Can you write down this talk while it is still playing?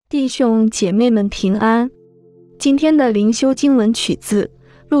弟兄姐妹们平安。今天的灵修经文取自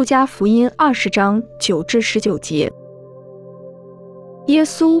路加福音20章9至19节。耶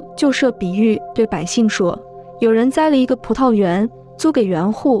稣就设比喻对百姓说，有人栽了一个葡萄园，租给园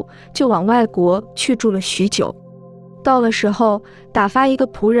户，就往外国去住了许久。到了时候，打发一个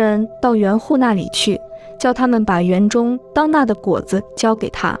仆人到园户那里去，叫他们把园中当纳的果子交给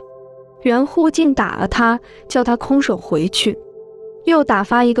他。园户竟打了他，叫他空手回去。又打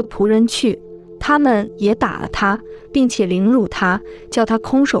发一个仆人去，他们也打了他，并且凌辱他，叫他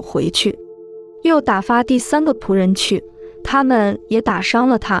空手回去。又打发第3个仆人去，他们也打伤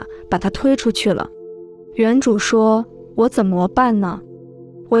了他，把他推出去了。园主说，我怎么办呢？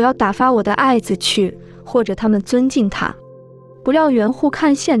我要打发我的爱子去，或者他们尊敬他。不料园户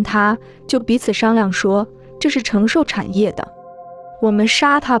看见他，就彼此商量说，这是承受产业的，我们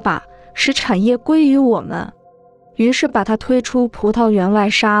杀他吧，使产业归于我们。于是把他推出葡萄园外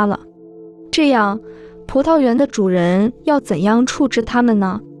杀了。这样，葡萄园的主人要怎样处置他们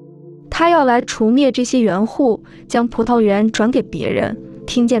呢？他要来除灭这些园户，将葡萄园转给别人。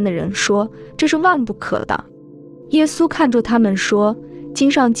听见的人说，这是万不可的。耶稣看住他们说，经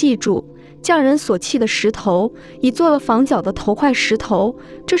上记住，匠人所弃的石头，已做了房角的头块石头，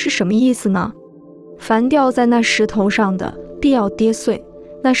这是什么意思呢？凡掉在那石头上的，必要跌碎。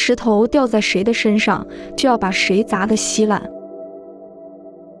那石头掉在谁的身上，就要把谁砸得稀烂。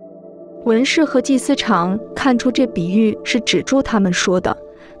文士和祭司长看出这比喻是指住他们说的，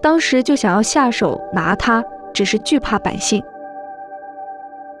当时就想要下手拿他，只是惧怕百姓。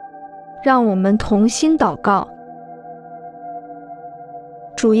让我们同心祷告。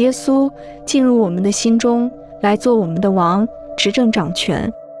主耶稣进入我们的心中，来做我们的王，执政掌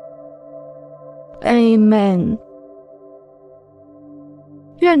权。Amen。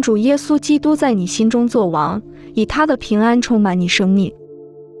愿主耶稣基督在你心中作王，以他的平安充满你生命。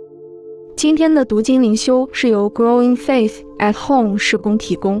今天的读经灵修是由 Growing Faith at Home 事工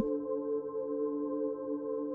提供。